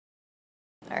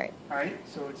All right,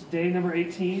 so it's day number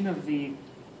 18 of the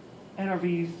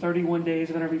NRV 31 Days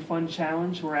of NRV Fun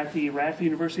Challenge. We're at the Radford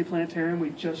University Planetarium.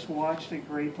 We just watched a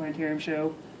great planetarium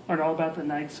show, learned all about the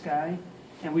night sky,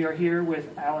 and we are here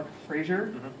with Alec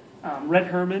Frazier. Rhett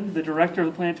Herman, the director of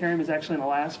the planetarium, is actually in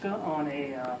Alaska on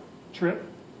a trip.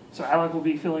 So Alec will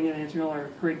be filling in and answering all our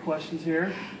great questions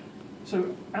here.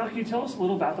 So Alec, can you tell us a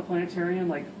little about the planetarium?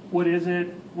 Like, what is it?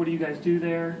 What do you guys do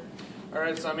there? All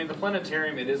right, so I mean, the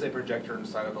planetarium, it is a projector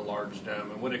inside of a large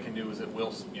dome, and what it can do is it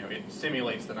will, it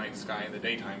simulates the night sky and the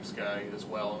daytime sky as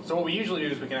well. And so what we usually do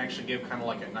is we can actually give kind of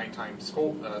like a nighttime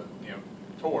school,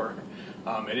 tour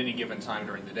at any given time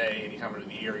during the day, any time of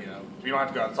the year. We don't have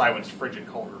to go outside when it's frigid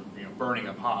cold or burning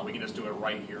up hot. We can just do it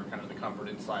right here, kind of the comfort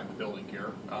inside the building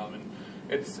here. And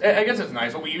I guess it's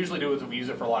nice. What we usually do is we use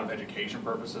it for a lot of education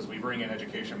purposes. We bring in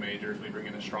education majors, we bring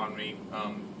in astronomy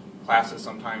classes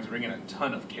sometimes. We bring in a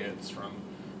ton of kids from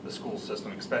the school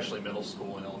system, especially middle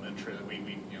school and elementary.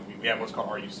 We have what's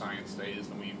called RU Science Days,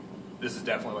 and this is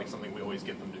definitely like something we always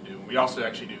get them to do. We also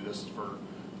actually do this for,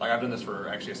 like I've done this for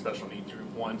actually a special needs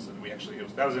group once, and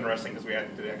that was interesting because we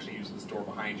had to actually use this door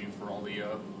behind you for all the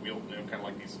kind of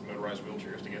like these motorized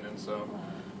wheelchairs to get in. So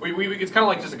it's kind of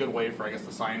like just a good way for, I guess,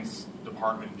 the science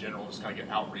department in general, just kind of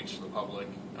get outreach to the public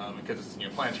because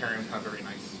it's planetarium is kind of a very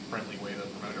nice, friendly way to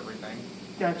promote everything.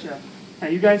 Gotcha. Now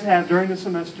you guys have, during the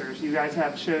semesters, you guys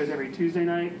have shows every Tuesday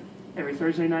night, every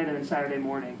Thursday night, and then Saturday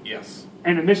morning. Yes.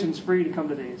 And admission's free to come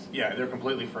to these. Yeah, they're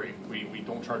completely free. We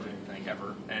don't charge anything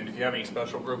ever. And if you have any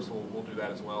special groups, we'll do that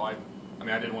as well. I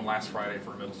did one last Friday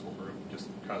for a middle school group, just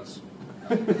because.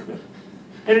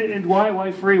 And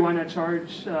why free? Why not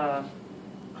charge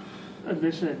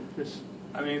admission? This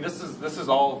is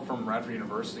all from Radford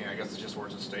University, and I guess it's just where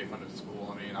it's a state-funded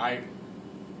school.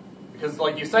 Because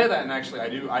like you say that, and actually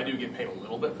I do get paid a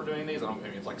little bit for doing these.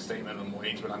 Maybe it's like state minimum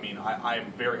wage, but I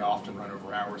very often run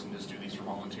over hours and just do these for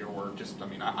volunteer work.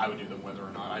 I would do them whether or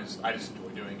not. I just enjoy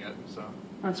doing it. So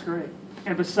that's great.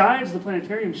 And besides the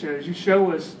planetarium shows, you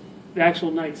show us the actual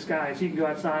night sky, so you can go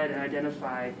outside and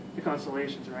identify the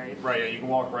constellations, right? Right. Yeah, you can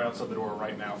walk right outside the door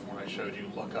right now from what I showed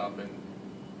you. Look up and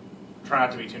try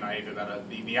not to be too naive about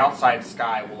it. The outside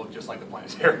sky will look just like the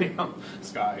planetarium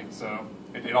sky. So.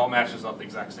 It all matches up the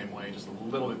exact same way, just a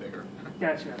little bit bigger.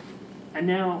 Gotcha. And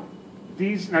now,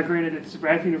 now granted it's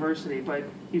Radford University, but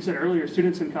you said earlier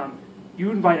students can come.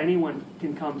 You invite anyone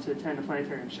can come to attend a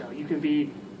planetarium show. You can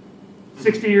be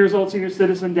 60 years old senior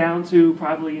citizen down to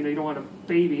probably, you don't want a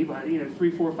baby, but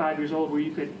 3, 4, 5 years old where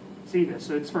you could see this.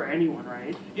 So it's for anyone,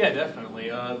 right? Yeah, definitely.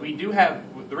 We do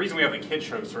have, the reason we have a kid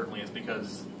show certainly is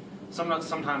because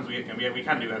sometimes we kind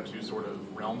of do have two sort of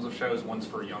realms of shows. One's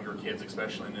for younger kids,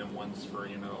 especially, and then one's for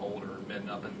older, mid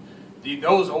and up. And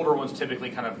those older ones typically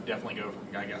kind of definitely go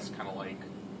from, I guess, kind of like,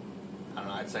 I don't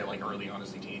know, I'd say like early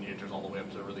honestly teenagers all the way up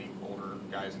to really older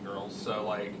guys and girls. So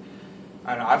like,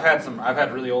 I don't know, I've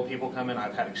had really old people come in.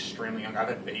 I've had extremely young. I've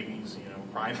had babies,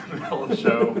 crying in the middle of the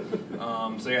show.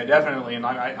 So yeah, definitely. And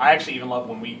I actually even love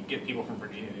when we get people from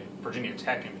Virginia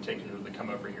Tech in particular that come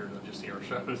over here to just see our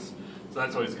shows. So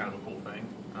that's always kind of a cool thing.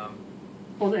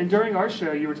 Well, and during our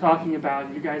show, you were talking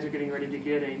about you guys are getting ready to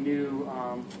get a new,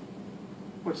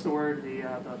 what's the word? The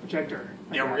projector.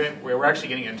 Yeah, we're actually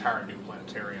getting an entire new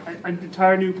planetarium. An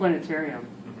entire new planetarium.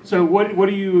 Mm-hmm. So what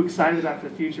are you excited about for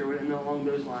the future along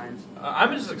those lines?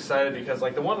 I'm just excited because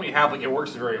like the one we have, like it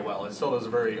works very well. It still does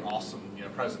very awesome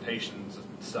presentations and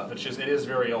stuff. It is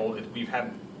very old. We've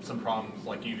had some problems,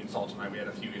 like you even saw tonight. We had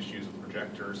a few issues with the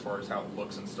projector as far as how it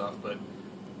looks and stuff, but.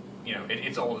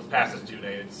 It's old. It's past its due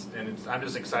date. I'm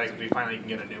just excited because we finally can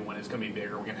get a new one. It's going to be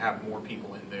bigger. We're going to have more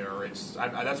people in there.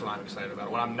 That's what I'm excited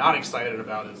about. What I'm not excited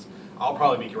about is I'll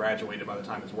probably be graduated by the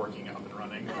time it's working up and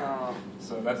running.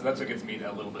 So that's what gets me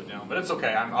a little bit down. But it's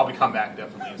okay. I'll be come back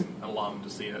definitely as an alum to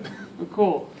see it. Well,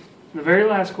 cool. And the very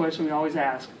last question we always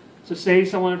ask. So say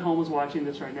someone at home is watching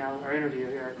this right now, our interview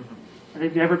here, and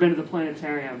they've never been to the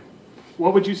planetarium.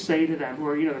 What would you say to them who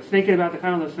are they're thinking about the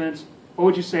kind of the fence? What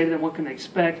would you say to them? What can they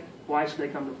expect? Why should they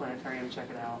come to the planetarium and check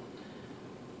it out?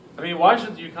 Why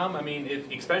should you come?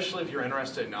 Especially if you're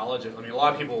interested in knowledge. A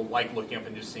lot of people like looking up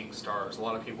and just seeing stars. A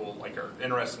lot of people are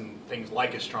interested in things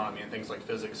like astronomy and things like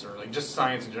physics or just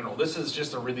science in general. This is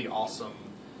just a really awesome.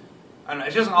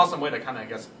 It's just an awesome way to kind of, I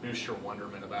guess, boost your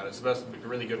wonderment about it. It's a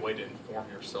really good way to inform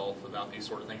yourself about these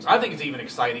sort of things. I think it's even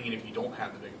exciting if you don't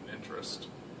have the big interest.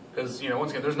 Because,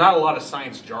 once again, there's not a lot of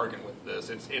science jargon with this.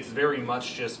 It's very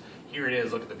much just, here it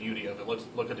is, look at the beauty of it,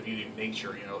 look at the beauty of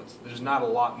nature, there's not a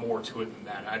lot more to it than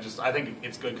that. I think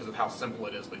it's good because of how simple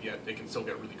it is, but yet it can still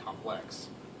get really complex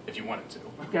if you want it to.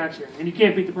 Gotcha. And you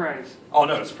can't beat the price. Oh,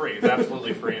 no, it's free. It's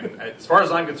absolutely free. And as far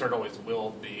as I'm concerned, always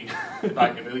will be,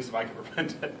 at least if I can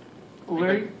prevent it. Well,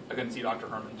 I couldn't see Dr.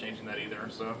 Herman changing that either.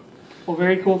 So,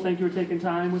 very cool. Thank you for taking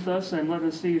time with us and letting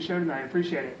us see your show tonight. I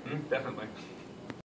appreciate it. definitely.